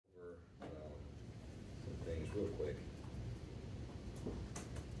real quick.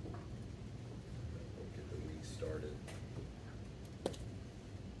 Get the week started.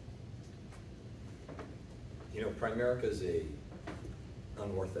 You know, Primerica is a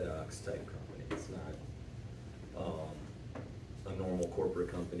unorthodox type company. It's not a normal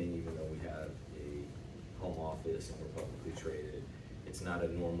corporate company, even though we have a home office and we're publicly traded. It's not a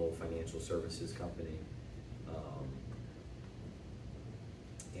normal financial services company.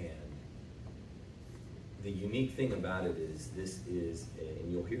 And the unique thing about it is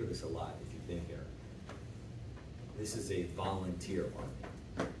and you'll hear this a lot if you've been here, this is a volunteer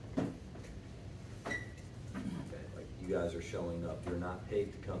army. Okay, like you guys are showing up, you're not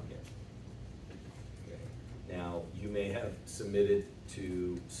paid to come here. Okay. Now, you may have submitted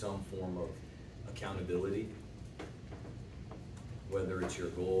to some form of accountability, whether it's your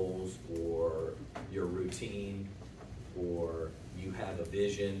goals or your routine, or you have a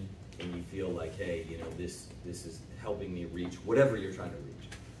vision and you feel like, hey, you know, this is helping me reach whatever you're trying to reach.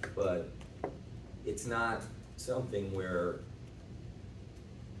 But it's not something where,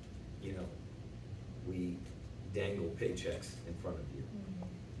 you know, we dangle paychecks in front of you.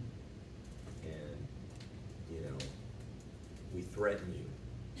 And, you know, we threaten you,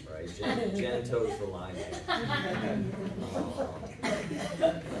 right? Jen toes the line here.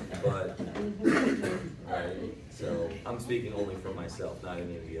 But, right, so I'm speaking only for myself, not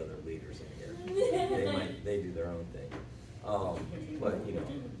any of the other leaders in here. They do their own thing. But, you know,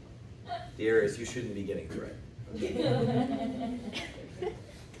 Darius, you shouldn't be getting threatened. Okay?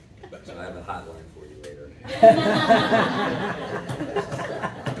 So I have a hotline for you later.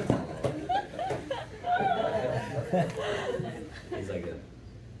 He's like a...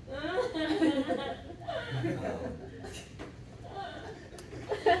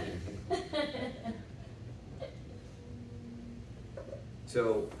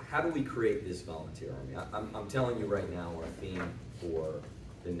 So how do we create this volunteer army? I'm telling you right now, our theme for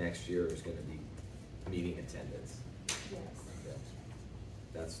the next year is going to be meeting attendance. Yes. Okay.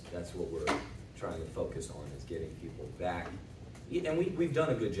 That's what we're trying to focus on, is getting people back. And we've done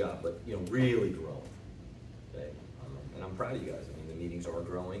a good job, but, you know, really growing. Okay? And I'm proud of you guys. I mean, the meetings are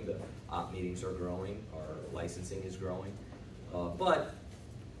growing, the op meetings are growing, our licensing is growing. But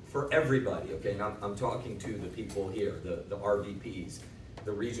for everybody, okay, and I'm talking to the people here, the RVPs,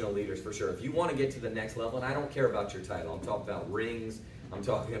 the regional leaders for sure. If you want to get to the next level, and I don't care about your title, I'm talking about rings, I'm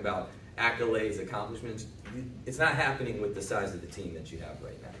talking about accolades, accomplishments, it's not happening with the size of the team that you have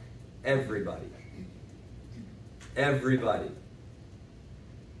right now. Everybody. Everybody.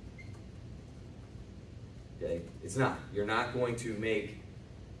 Okay? It's not. You're not going to make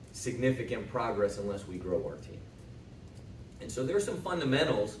significant progress unless we grow our team. And so there's some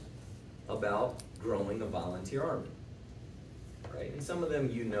fundamentals about growing a volunteer army. Right? And some of them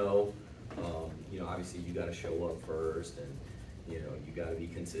you know, obviously you got to show up first, and you know, you got to be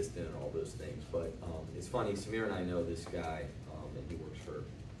consistent and all those things. But it's funny, Samir and I know this guy, and he works for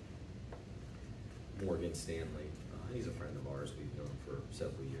Morgan Stanley. He's a friend of ours. We've known him for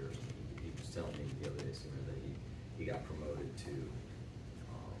several years. He was telling me the other day, Samir, that he got promoted to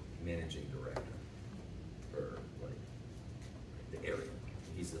managing director for like the area.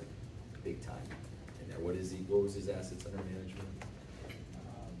 He's like big time in there. What was his assets under management?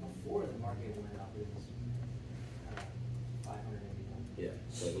 Before the market went up, it was 580 million. Yeah,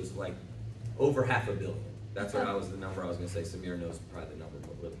 so it was like over $500 million. That's what the number I was going to say. Samir knows probably the number,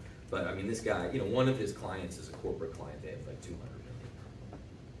 but I mean, this guy, you know, one of his clients is a corporate client. They have like 200 million,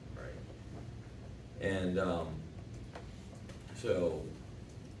 right? And so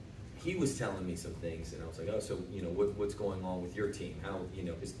he was telling me some things, and I was like, oh, so you know, what's going on with your team? How, you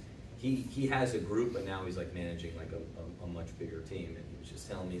know, because he has a group, but now he's like managing like a much bigger team, and he was just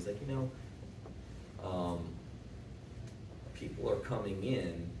telling me, he's like, you know, people are coming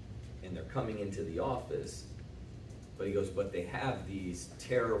in, and they're coming into the office, but he goes, but they have these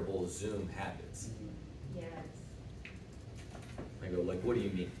terrible Zoom habits. Yes. I go, like, what do you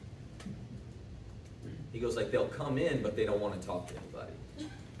mean? He goes, like, they'll come in, but they don't want to talk to anybody.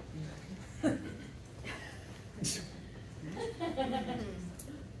 I was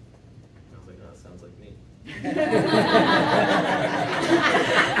like, oh, that sounds like me. Maybe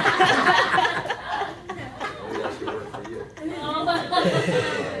that should work for you.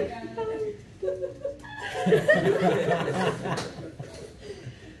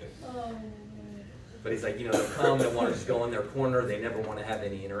 But he's like, you know, they'll come, they want to just go in their corner, they never want to have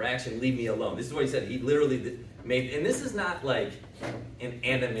any interaction, leave me alone. This is what he said. He literally made, and this is not like an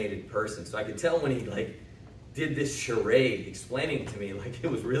animated person, so I could tell when he like did this charade explaining to me, like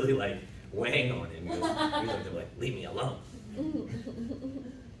it was really like weighing on him. He was like, leave me alone.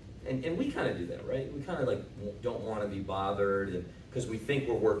 And we kind of do that, right? We kind of like don't want to be bothered, and because we think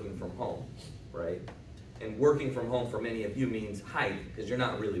we're working from home, right? And working from home for many of you means hiding, because you're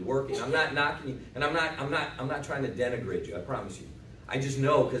not really working. I'm not knocking you, and I'm not trying to denigrate you, I promise you. I just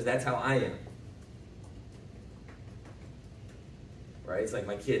know, because that's how I am. Right? It's like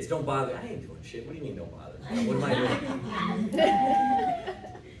my kids, don't bother. I ain't doing shit. What do you mean don't bother? What am I doing?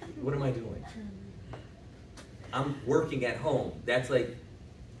 What am I doing? I'm working at home. That's like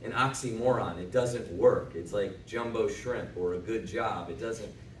an oxymoron. It doesn't work. It's like jumbo shrimp or a good job. It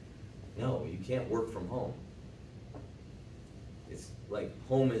doesn't. No, you can't work from home. It's like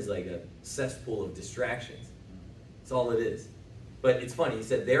home is like a cesspool of distractions. That's all it is. But it's funny. He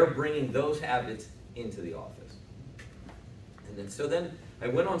said they're bringing those habits into the office. And then I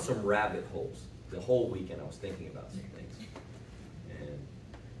went on some rabbit holes. The whole weekend I was thinking about some things. And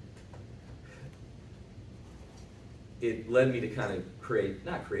it led me to kind of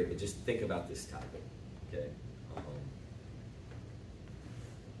not create, but just think about this topic. Okay?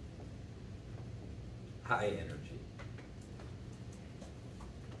 High energy.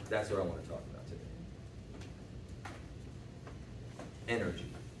 That's what I want to talk about today.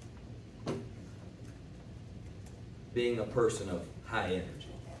 Energy. Being a person of high energy.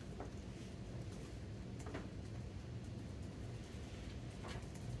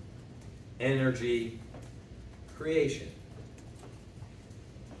 Energy creation.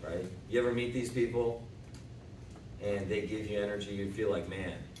 Right? You ever meet these people and they give you energy, you feel like,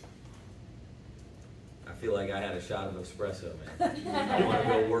 man, I feel like I had a shot of espresso, man. I want to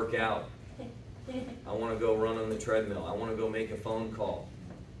go work out. I want to go run on the treadmill. I want to go make a phone call.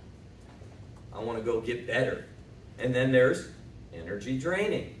 I want to go get better. And then there's energy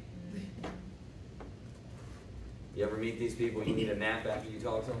draining. You ever meet these people, you need a nap after you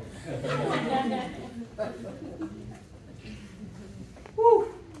talk to them?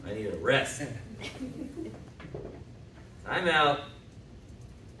 Whew, I need a rest. I'm out.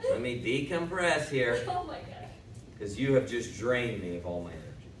 Let me decompress here. Oh my gosh. Because you have just drained me of all my energy.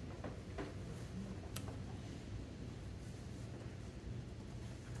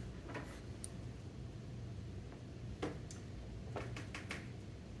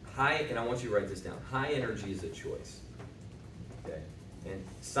 And I want you to write this down. High energy is a choice. Okay? And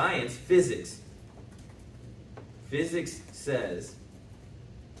science, physics says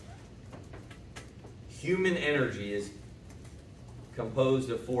human energy is composed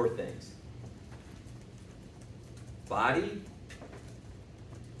of 4 things. Body,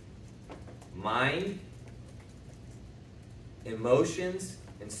 mind, emotions,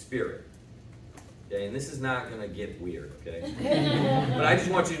 and spirit. Okay, and this is not going to get weird, okay? But I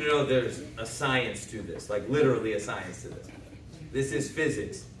just want you to know there's a science to this, like literally a science to this. This is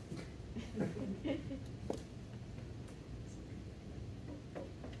physics.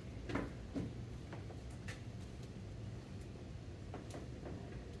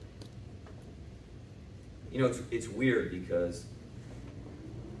 You know, it's weird because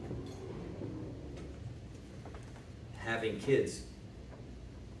having kids,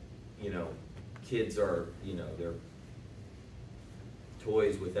 you know, kids are, you know, they're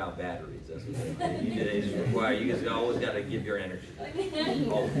toys without batteries. That's what they just require. You guys always got to give your energy.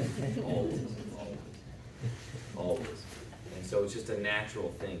 Always. And so it's just a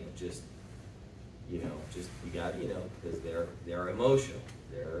natural thing of just, you know, just you got, you know, because they're emotional,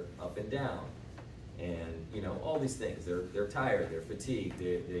 they're up and down, and you know all these things. They're tired, they're fatigued,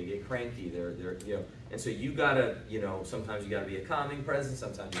 they get cranky, they're you know, and so you gotta, you know, sometimes you gotta be a calming presence,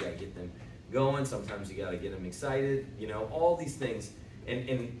 sometimes you gotta get them going, sometimes you got to get them excited, you know, all these things.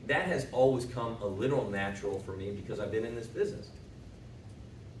 And that has always come a little natural for me because I've been in this business.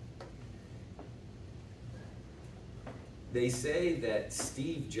 They say that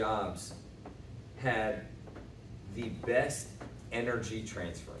Steve Jobs had the best energy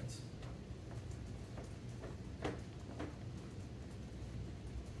transference.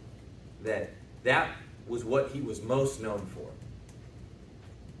 That was what he was most known for.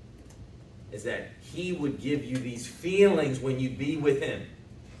 Is that he would give you these feelings when you'd be with him.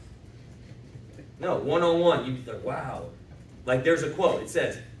 No, one-on-one, you'd be like, wow. Like there's a quote, it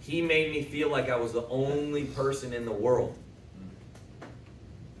says, he made me feel like I was the only person in the world.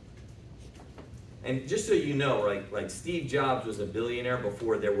 And just so you know, like Steve Jobs was a billionaire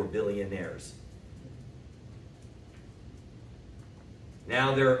before there were billionaires.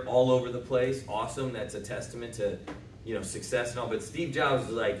 Now they're all over the place, awesome, that's a testament to, you know, success and all, but Steve Jobs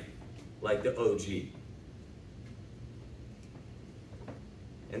is like the OG.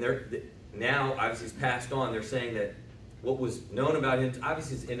 And now, obviously, he's passed on. They're saying that what was known about him,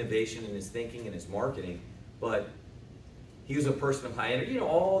 obviously his innovation and his thinking and his marketing, but he was a person of high energy. You know,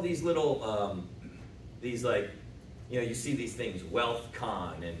 all these little, these like, you know, you see these things,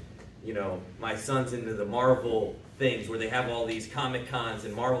 WealthCon, and, you know, my son's into the Marvel things where they have all these Comic Cons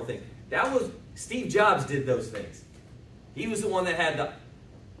and Marvel things. That was, Steve Jobs did those things. He was the one that had the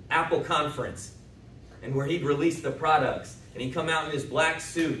Apple conference, and where he'd release the products, and he'd come out in his black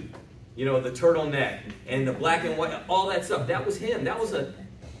suit, you know, the turtleneck, and the black and white, all that stuff. That was him. That was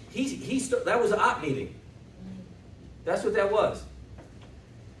that was an op meeting. That's what that was.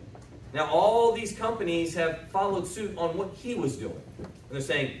 Now, all these companies have followed suit on what he was doing. And they're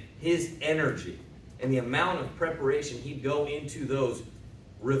saying his energy and the amount of preparation he'd go into those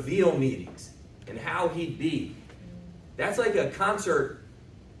reveal meetings and how he'd be. That's like a concert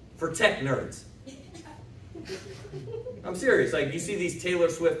for tech nerds. I'm serious. Like, you see these Taylor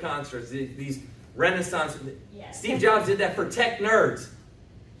Swift concerts, these Renaissance. Yes. Steve Jobs did that for tech nerds.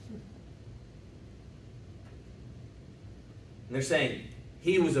 And they're saying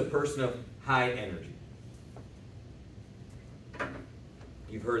he was a person of high energy.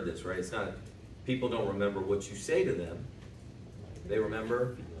 You've heard this, right? It's not, people don't remember what you say to them. They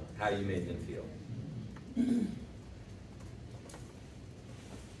remember how you made them feel.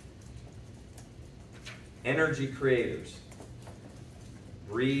 Energy creators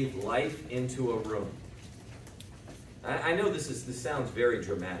breathe life into a room. I know this sounds very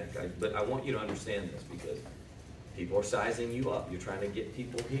dramatic, but I want you to understand this because people are sizing you up. You're trying to get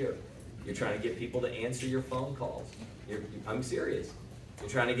people here. You're trying to get people to answer your phone calls. I'm serious. You're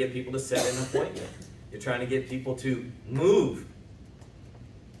trying to get people to set an appointment. You're trying to get people to move.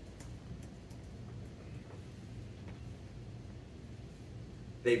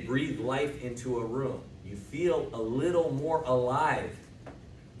 They breathe life into a room. You feel a little more alive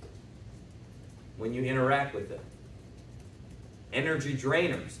when you interact with them. Energy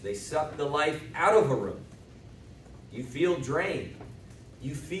drainers, they suck the life out of a room. You feel drained.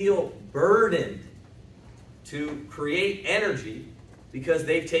 You feel burdened to create energy because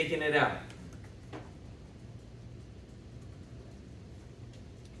they've taken it out.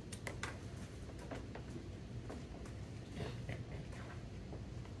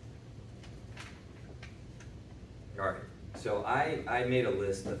 All right, so I made a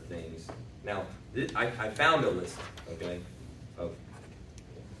list of things. Now, I found a list, okay, of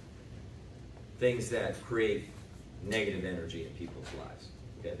things that create negative energy in people's lives.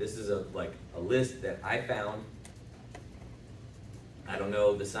 Okay, this is a list that I found. I don't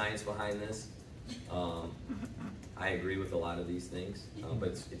know the science behind this. I agree with a lot of these things, but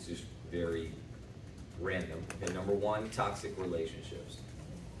it's just very random. Okay, number one, toxic relationships.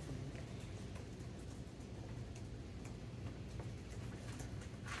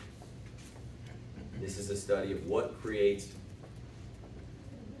 This is a study of what drains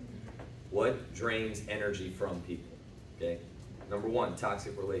energy from people, okay? Number one,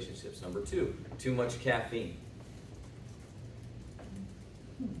 toxic relationships. Number two, too much caffeine.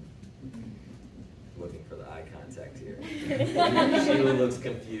 Looking for the eye contact here. Sheila looks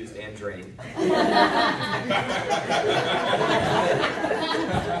confused and drained.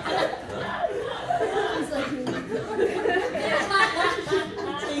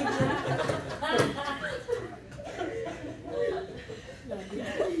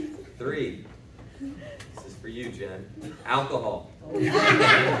 Three. This is for you, Jen. Alcohol.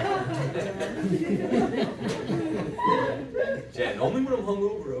 Jen, only when I'm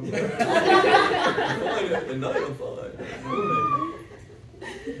hungover. I'm fine at the night. I'm fine.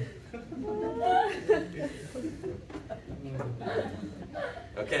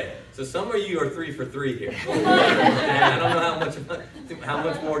 Okay, so some of you are 3 for 3 here. And I don't know how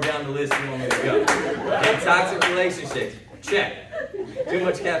much more down the list you want me to go. Okay, toxic relationships. Check. Too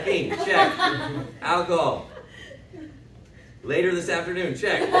much caffeine. Check. Alcohol. Later this afternoon.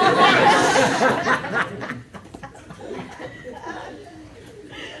 Check.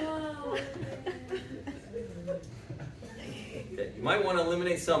 Okay, you might want to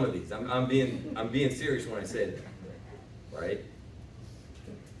eliminate some of these. I'm being serious when I say that. Right?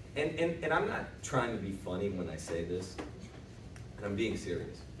 And I'm not trying to be funny when I say this. And I'm being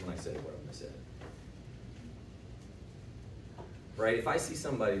serious when I say what I'm going to say. Right? If I see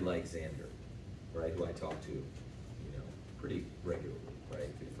somebody like Xander, right, who I talk to, you know, pretty regularly, right,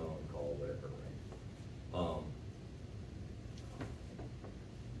 through phone call, whatever, right?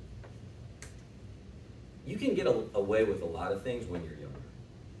 You can get away with a lot of things when you're younger.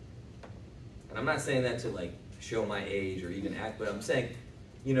 And I'm not saying that to like show my age or even act, but I'm saying,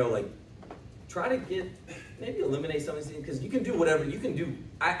 you know, like try to maybe eliminate some of these things because you can do whatever you can do.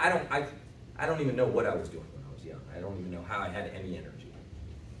 I don't even know what I was doing when I was young. I don't even know how I had any energy.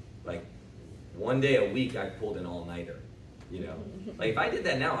 Like one day a week I pulled an all-nighter you know? Like, if I did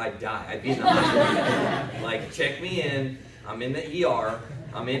that now, I'd die. I'd be in the hospital. Like, check me in. I'm in the ER.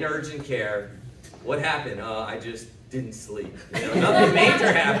 I'm in urgent care. What happened? I just didn't sleep. You know, nothing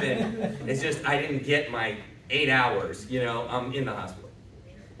major happened. It's just I didn't get my 8 hours. You know, I'm in the hospital.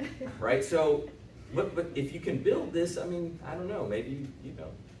 Right? So, but if you can build this, I mean, I don't know. Maybe, you know,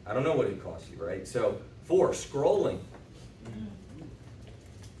 I don't know what it costs you, right? So, 4, scrolling.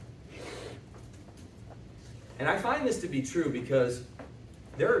 And I find this to be true because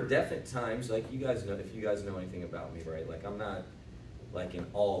there are definite times, like you guys know, if you guys know anything about me, right? Like, I'm not like an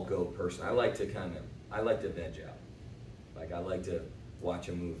all-go person. I like to veg out. Like, I like to watch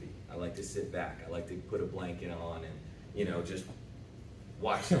a movie. I like to sit back. I like to put a blanket on and, you know, just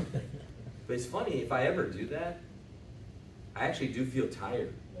watch something. But it's funny, if I ever do that, I actually do feel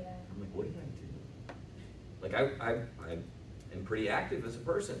tired. Yeah. I'm like, what did I do? Like, I am pretty active as a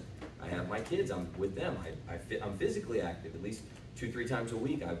person. I have my kids, I'm with them. I'm physically active, at least 2-3 times a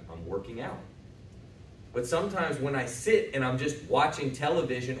week. I'm working out. But sometimes when I sit and I'm just watching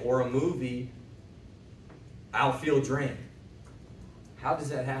television or a movie, I'll feel drained. How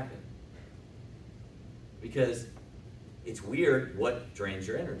does that happen? Because it's weird what drains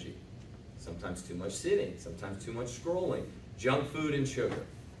your energy. Sometimes too much sitting, sometimes too much scrolling, junk food and sugar.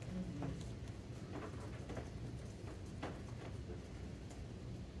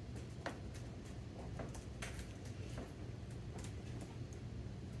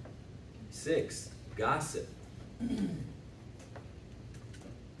 Six, gossip.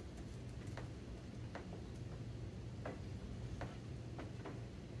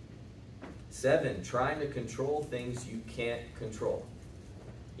 7, trying to control things you can't control.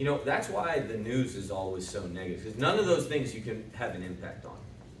 You know, that's why the news is always so negative, because none of those things you can have an impact on.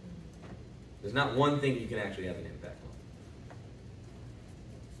 There's not one thing you can actually have an impact on.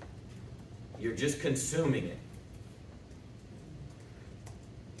 You're just consuming it.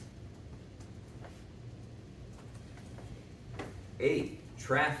 Eight,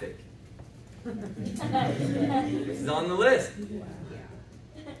 traffic. This is on the list.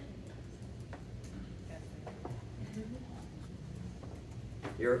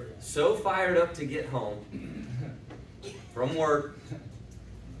 You're so fired up to get home from work,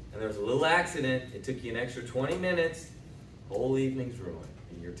 and there's a little accident. It took you an extra 20 minutes. Whole evening's ruined,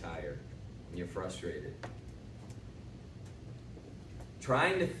 and you're tired, and you're frustrated.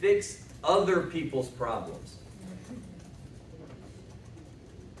 Trying to fix other people's problems.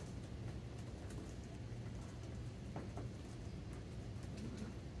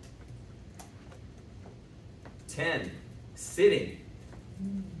 Ten, sitting.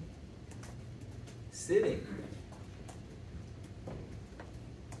 Sitting.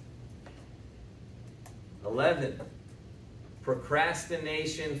 11,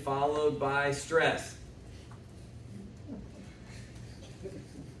 procrastination followed by stress.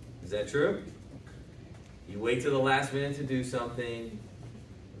 Is that true? You wait till the last minute to do something.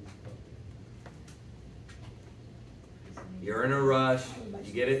 You're in a rush.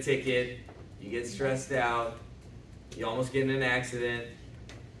 You get a ticket. You get stressed out. You almost get in an accident.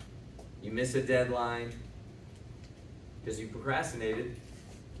 You miss a deadline because you procrastinated,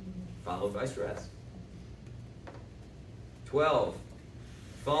 followed by stress. 12,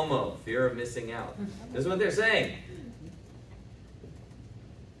 FOMO, fear of missing out. This is what they're saying.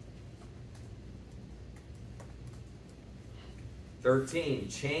 13,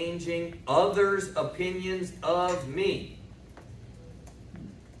 changing others' opinions of me.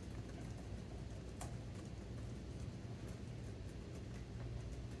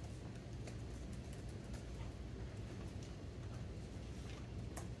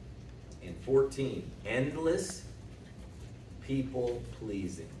 And 14, endless people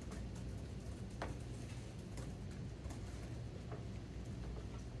pleasing.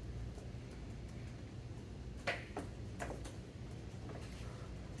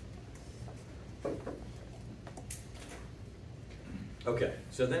 Okay,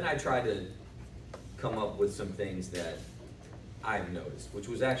 so then I tried to come up with some things that I've noticed, which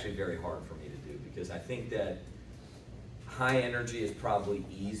was actually very hard for me to do, because I think that high energy is probably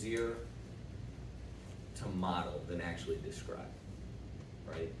easier to model than actually describe,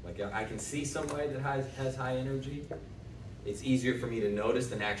 right? Like, I can see somebody that has high energy. It's easier for me to notice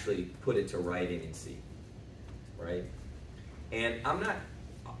than actually put it to writing and see, right? And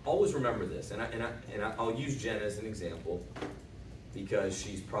always remember this, and I'll use Jen as an example, because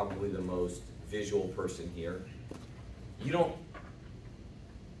she's probably the most visual person here.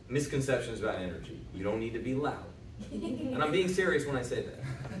 Misconceptions about energy. You don't need to be loud. And I'm being serious when I say that.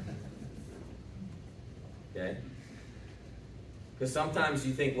 Okay? Because sometimes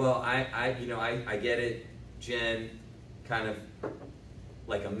you think, well, I get it, Jen, kind of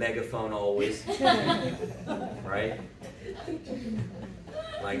like a megaphone always, right?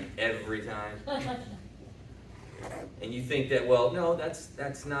 Like every time. And you think that, well, no,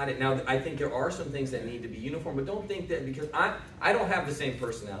 that's not it. Now, I think there are some things that need to be uniform, but don't think that because I don't have the same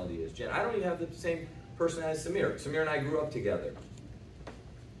personality as Jen. I don't even have the same personality as Samir. Samir and I grew up together.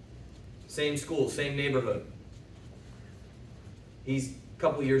 Same school, same neighborhood. He's a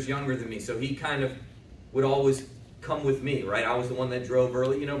couple years younger than me, so he kind of would always come with me, right? I was the one that drove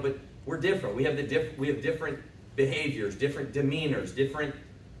early, you know, but we're different. We have different behaviors, different demeanors, different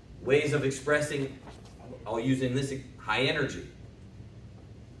ways of expressing, I'll use in this, high energy.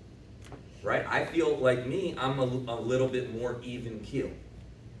 Right? I feel like me, I'm a little bit more even keel.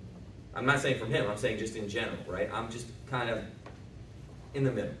 I'm not saying from him, I'm saying just in general, right? I'm just kind of in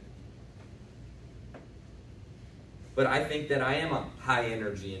the middle. But I think that I am a high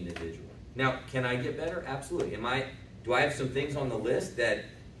energy individual. Now, can I get better? Absolutely. Do I have some things on the list that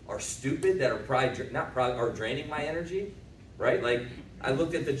are stupid, that are are draining my energy? Right? Like, I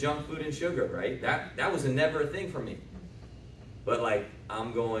looked at the junk food and sugar, right? That was never a thing for me. But like,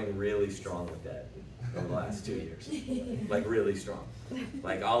 I'm going really strong with that over the last 2 years. Like, really strong.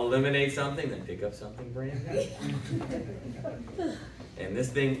 Like, I'll eliminate something, then pick up something brand new. And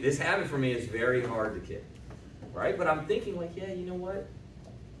this habit for me is very hard to kick. Right? But I'm thinking like, yeah, you know what?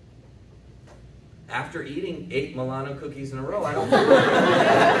 After eating 8 Milano cookies in a row, I don't feel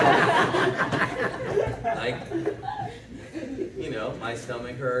like, you know, my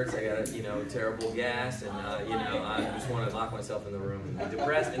stomach hurts, I got, you know, terrible gas, and, you know, I just want to lock myself in the room and be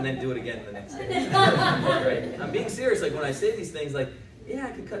depressed and then do it again the next day. Right? I'm being serious, like when I say these things, like, yeah,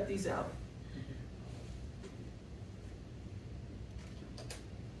 I could cut these out.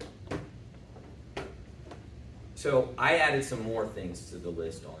 So I added some more things to the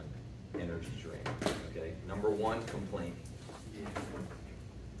list on energy drain. Okay, number 1, complaining.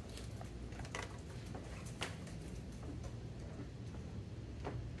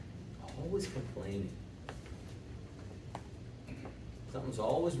 Always complaining. Something's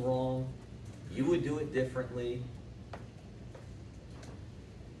always wrong. You would do it differently.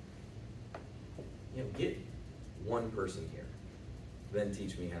 You know, get one person here, then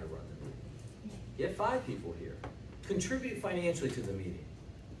teach me how to run the meeting. Get 5 people here. Contribute financially to the meeting.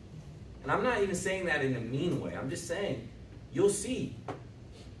 And I'm not even saying that in a mean way. I'm just saying you'll see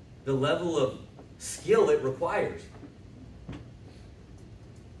the level of skill it requires.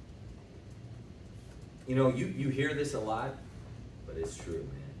 You know, you hear this a lot, but it's true,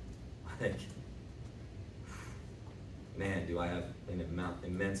 man. Like, man, do I have an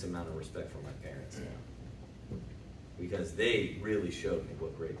immense amount of respect for my parents now. Because they really showed me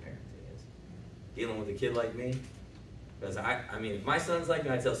what great parenting is. Dealing with a kid like me, because I mean, if my son's like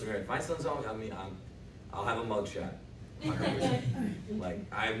me, I tell Samir, if my son's on, I mean, I'll have a mugshot. 100%. Like,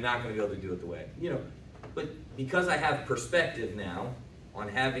 I'm not going to be able to do it the way, you know. But because I have perspective now on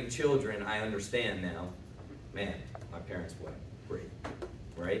having children, I understand now, man, my parents were great,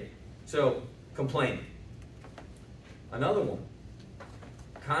 right? So, complaining. Another one,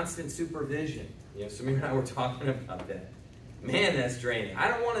 constant supervision. You know, Samir and I were talking about that. Man, that's draining. I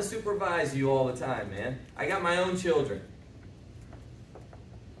don't want to supervise you all the time, man. I got my own children.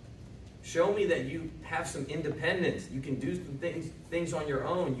 Show me that you have some independence. You can do some things on your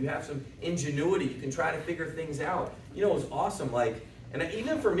own. You have some ingenuity. You can try to figure things out. You know, it was awesome. Like, and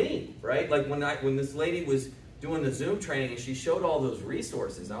even for me, right? Like when this lady was doing the Zoom training and she showed all those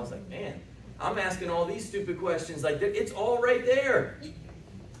resources, I was like, man, I'm asking all these stupid questions. Like, it's all right there.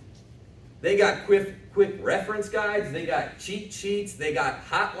 They got quick reference guides. They got cheat sheets. They got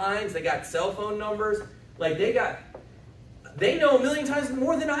hotlines. They got cell phone numbers. Like, they know a million times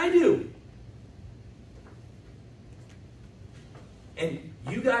more than I do. And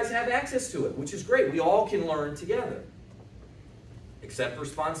you guys have access to it, which is great. We all can learn together. Accept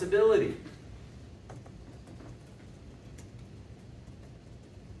responsibility.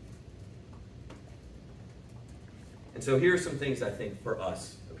 And so here are some things I think for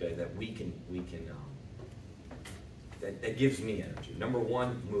us, okay, that we can that gives me energy. Number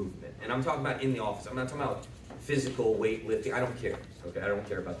 1, movement. And I'm talking about in the office. I'm not talking about physical weightlifting. I don't care. Okay, I don't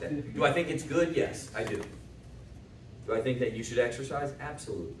care about that. Do I think it's good? Yes, I do. Do I think that you should exercise?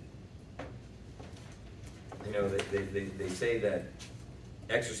 Absolutely. You know, they say that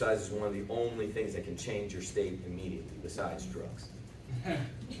exercise is one of the only things that can change your state immediately, besides drugs.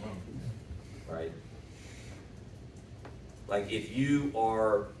 Right? Like, if you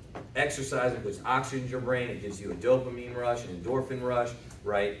are exercising, it puts oxygen in your brain, it gives you a dopamine rush, an endorphin rush,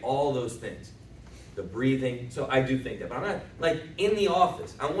 right? All those things. the breathing. So I do think that, but I'm not, like, in the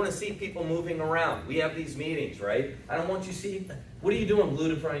office. I want to see people moving around. We have these meetings, right? I don't want you to see, what are you doing glued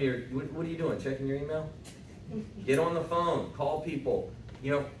in front of your, what are you doing, checking your email? Get on the phone, call people,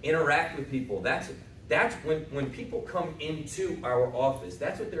 interact with people. That's when people come into our office,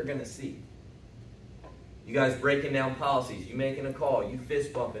 that's what they're going to see. You guys breaking down policies, you making a call, you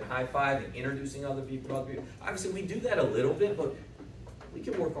fist bumping, high-fiving, introducing other people to other people. Obviously, we do that a little bit, but we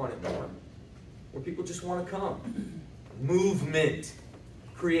can work on it more. Where people just want to come. Movement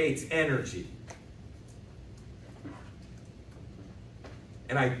creates energy.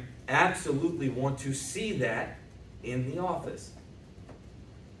 And I absolutely want to see that in the office.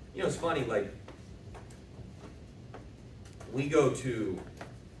 It's funny, like, we go to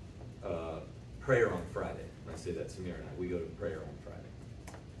prayer on Friday. When I say that, Samir and I, we go to prayer on Friday.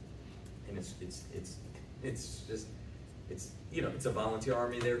 And it's a volunteer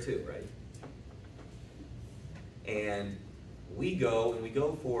army there too, right? And we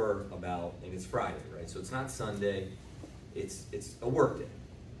go for about, and it's Friday, right? So it's not Sunday, it's a work day.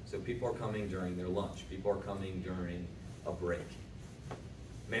 So people are coming during their lunch. People are coming during a break.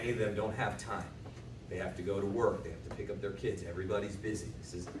 Many of them don't have time. They have to go to work. They have to pick up their kids. Everybody's busy.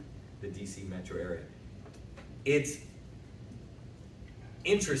 This is the DC metro area. It's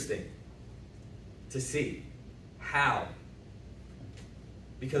interesting to see how,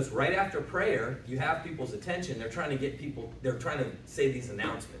 because right after prayer, you have people's attention. They're trying to say these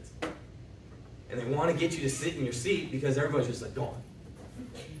announcements. And they want to get you to sit in your seat because everybody's just like, gone.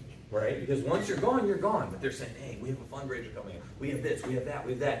 Right? Because once you're gone, you're gone. But they're saying, hey, we have a fundraiser coming in. We have this, we have that,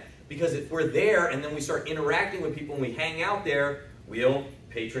 we have that. Because if we're there and then we start interacting with people and we hang out there, we'll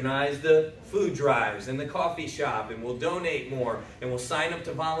patronize the food drives and the coffee shop, and we'll donate more, and we'll sign up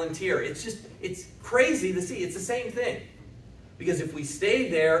to volunteer. It's crazy to see. It's the same thing. Because if we stay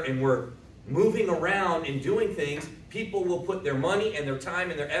there and we're moving around and doing things, people will put their money and their time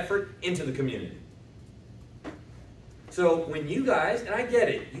and their effort into the community. So when you guys, and I get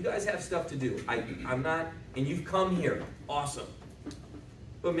it, you guys have stuff to do. I'm not, and you've come here, awesome.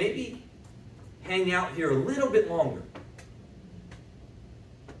 But maybe hang out here a little bit longer.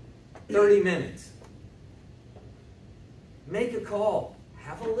 30 minutes. Make a call.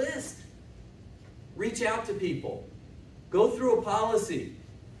 Have a list. Reach out to people. Go through a policy.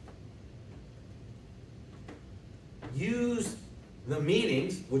 Use the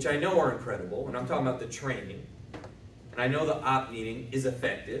meetings, which I know are incredible, and I'm talking about the training. And I know the op meeting is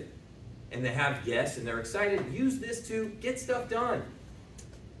effective, and they have guests, and they're excited. Use this to get stuff done.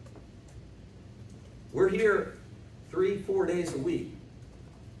 We're here 3-4 days a week.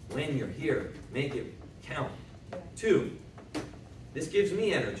 When you're here, make it count. 2, this gives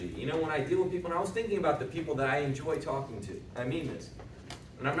me energy. When I deal with people, and I was thinking about the people that I enjoy talking to. I mean this.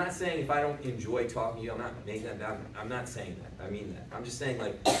 And I'm not saying if I don't enjoy talking to you, I'm not saying that. I mean that. I'm just saying,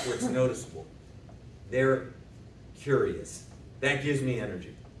 like, where it's noticeable. They're curious. That gives me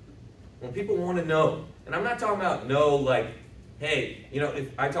energy. When people want to know, and I'm not talking about know like, hey, if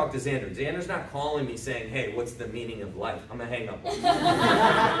I talk to Xander, Xander's not calling me saying, hey, what's the meaning of life? I'm going to hang up on you.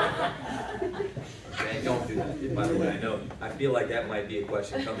 Okay, don't do that. By the way, I feel like that might be a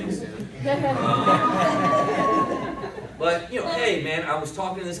question coming soon. But, hey, man, I was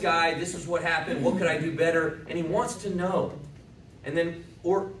talking to this guy. This is what happened. What could I do better? And he wants to know. And then,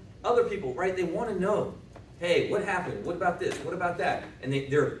 or other people, right, they want to know. Hey, what happened? What about this? What about that? And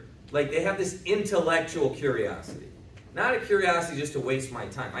they're like, they have this intellectual curiosity. Not a curiosity just to waste my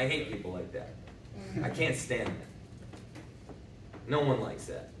time. I hate people like that. I can't stand that. No one likes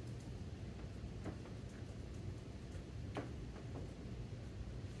that.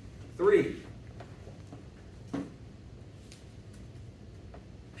 Three,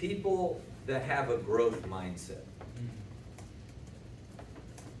 people that have a growth mindset.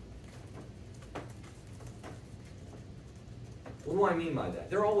 What do I mean by that?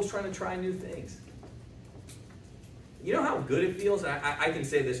 They're always trying to try new things. You know how good it feels? I can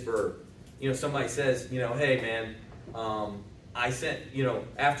say this for, somebody says, hey man, I sent,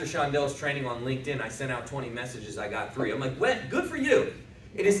 after Shondel's training on LinkedIn, I sent out 20 messages, I got 3. I'm like, well, good for you.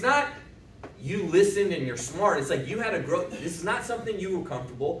 And it's not you listened and you're smart. It's like you had a growth. This is not something you were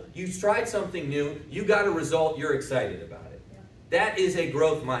comfortable. You tried something new. You got a result. You're excited about it. Yeah. That is a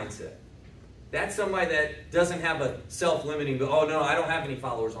growth mindset. That's somebody that doesn't have a self-limiting, oh no, I don't have any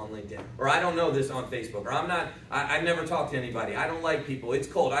followers on LinkedIn. Or I don't know this on Facebook. Or I've never talked to anybody. I don't like people. It's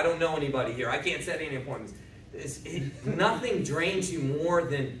cold. I don't know anybody here. I can't set any appointments. Nothing drains you more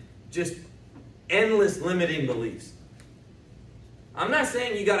than just endless limiting beliefs. I'm not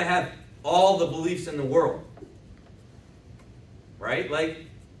saying you got to have all the beliefs in the world. Right? Like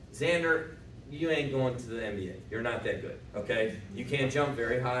Xander, you ain't going to the NBA. You're not that good, okay? You can't jump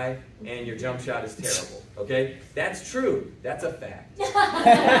very high, and your jump shot is terrible, okay? That's true. That's a fact. It's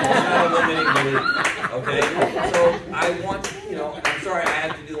not a limiting belief, okay? So I want, I'm sorry I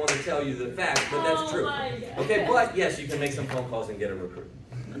have to be the one to tell you the fact, but that's true. Okay, but yes, you can make some phone calls and get a recruit.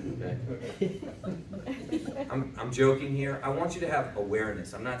 Okay? I'm joking here. I want you to have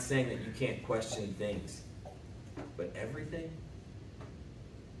awareness. I'm not saying that you can't question things, but everything,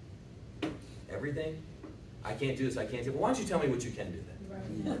 I can't do this, I can't do it. Well, why don't you tell me what you can do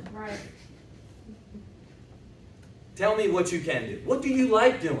then? Right. Tell me what you can do. What do you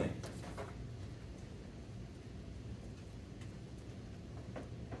like doing?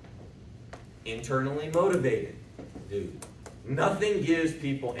 Internally motivated. Dude, nothing gives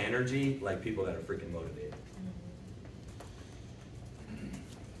people energy like people that are freaking motivated.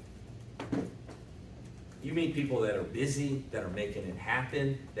 You meet people that are busy, that are making it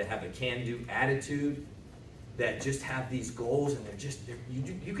happen, that have a can-do attitude, that just have these goals, and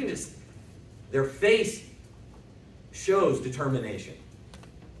you can just, their face shows determination.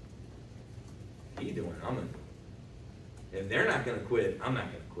 What are you doing? I'm gonna. If they're not gonna quit, I'm not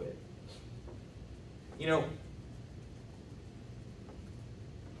gonna quit.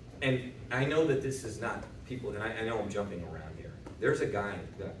 And I know that this is not people, and I know I'm jumping around here. There's a guy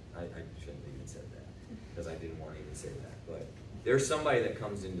that I shouldn't have even said that, because I didn't want to even say that, but there's somebody that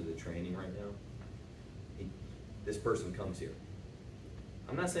comes into the training right now. This person comes here.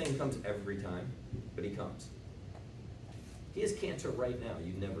 I'm not saying he comes every time, but he comes. He has cancer right now.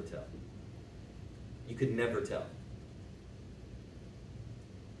 You never tell. You could never tell.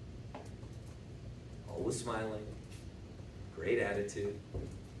 Always smiling, great attitude,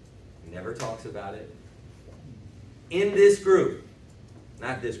 never talks about it. In this group,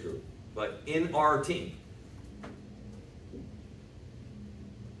 not this group, but in our team,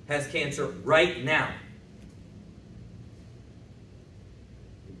 has cancer right now.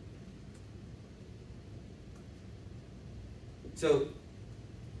 So,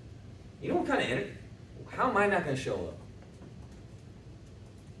 you know what kind of energy? How am I not going to show up?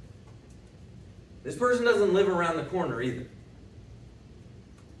 This person doesn't live around the corner either.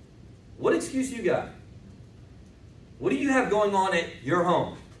 What excuse you got? What do you have going on at your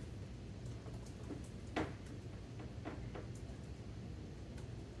home?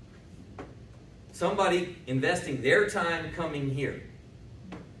 Somebody investing their time coming here.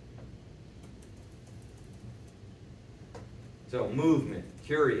 So movement,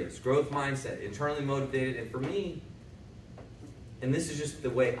 curious, growth mindset, internally motivated, and for me, and this is just the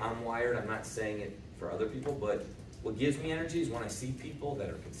way I'm wired, I'm not saying it for other people, but what gives me energy is when I see people that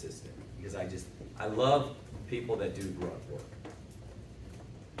are consistent. Because I love people that do grunt work.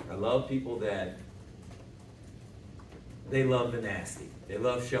 I love people that, they love the nasty. They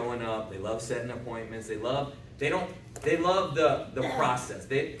love showing up, they love setting appointments, they love the process.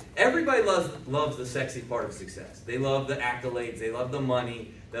 Everybody loves the sexy part of success. They love the accolades, they love the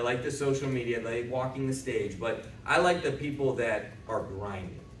money, they like the social media, they like walking the stage. But I like the people that are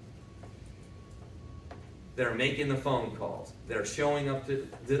grinding, that are making the phone calls, that are showing up to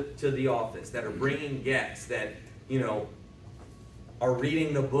the office, that are bringing guests, that are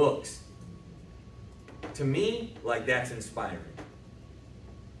reading the books. To me, that's inspiring.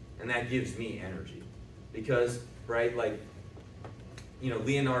 And that gives me energy. Because, right,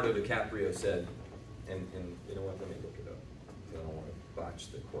 Leonardo DiCaprio said, and you know what, let me look it up. I don't want to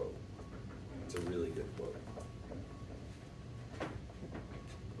botch the quote. It's a really good quote.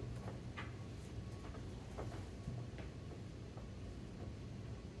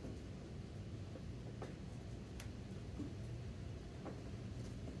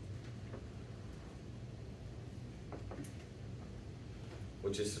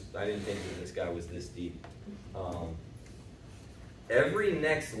 I didn't think that this guy was this deep. Every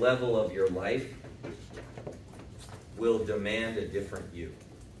next level of your life will demand a different you.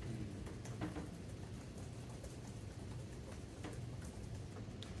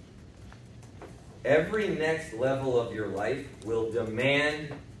 Every next level of your life will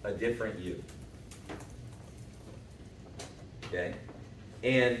demand a different you. Okay?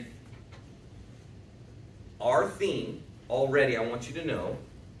 And our theme, already, I want you to know,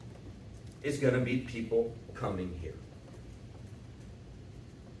 is going to be people coming here.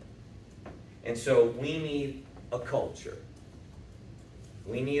 And so we need a culture.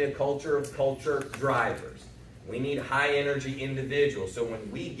 We need a culture of culture drivers. We need high energy individuals. So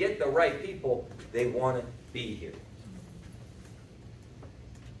when we get the right people, they want to be here.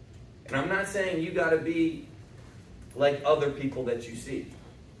 And I'm not saying you got to be like other people that you see.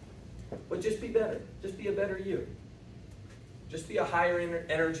 But just be better. Just be a better you. Just be a higher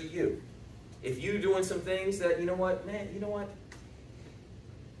energy you. if you're doing some things that, you know what, man, you know what?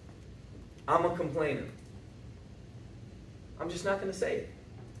 I'm a complainer. I'm just not going to say it.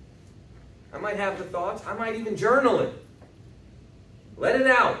 I might have the thoughts. I might even journal it. Let it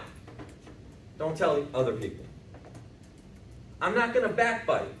out. Don't tell other people. I'm not going to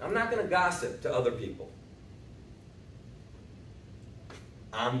backbite. I'm not going to gossip to other people.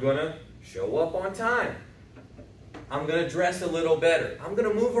 I'm going to show up on time. I'm going to dress a little better. I'm going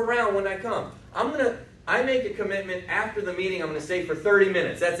to move around when I come. I make a commitment after the meeting, I'm going to stay for 30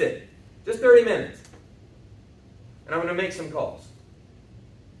 minutes. That's it. Just 30 minutes. And I'm going to make some calls.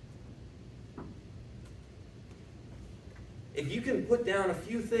 If you can put down a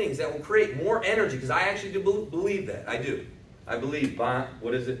few things that will create more energy, because I actually do believe that. I do. I believe,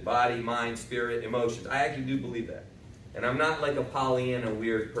 body, mind, spirit, emotions. I actually do believe that. And I'm not like a Pollyanna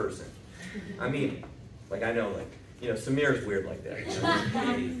weird person. I mean, like I know, like, you know, Samir's weird like that.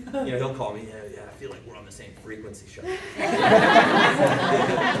 You know, he'll call me, yeah, I feel like we're on the same frequency, Sean. Hey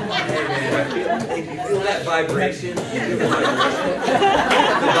man, hey, you feel that vibration? You feel the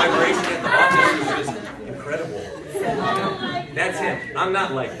vibration at the office is just incredible. You know? That's him. I'm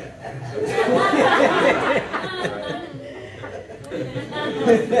not like that.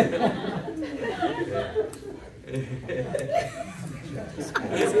 I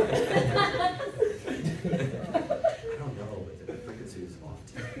don't know, but the frequency is off.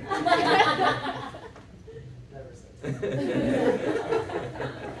 Never said.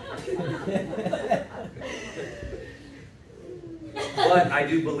 But I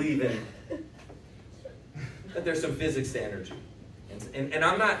do believe in that there's some physics to energy. And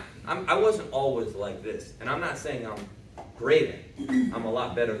I wasn't always like this. And I'm not saying I'm great at it. I'm a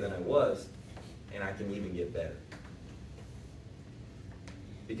lot better than I was, and I can even get better.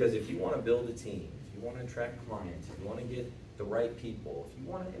 Because if you want to build a team, if you want to attract clients, if you want to get the right people, if you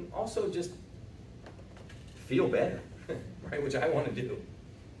want to, and also just feel better, right, which I want to do.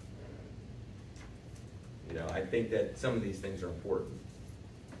 You know, I think that some of these things are important.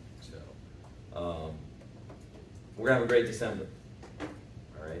 So, we're going to have a great December,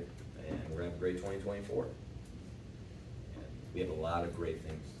 all right? And we're going to have a great 2024. And we have a lot of great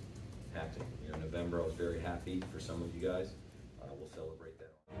things happening. You know, November, I was very happy for some of you guys. We'll celebrate.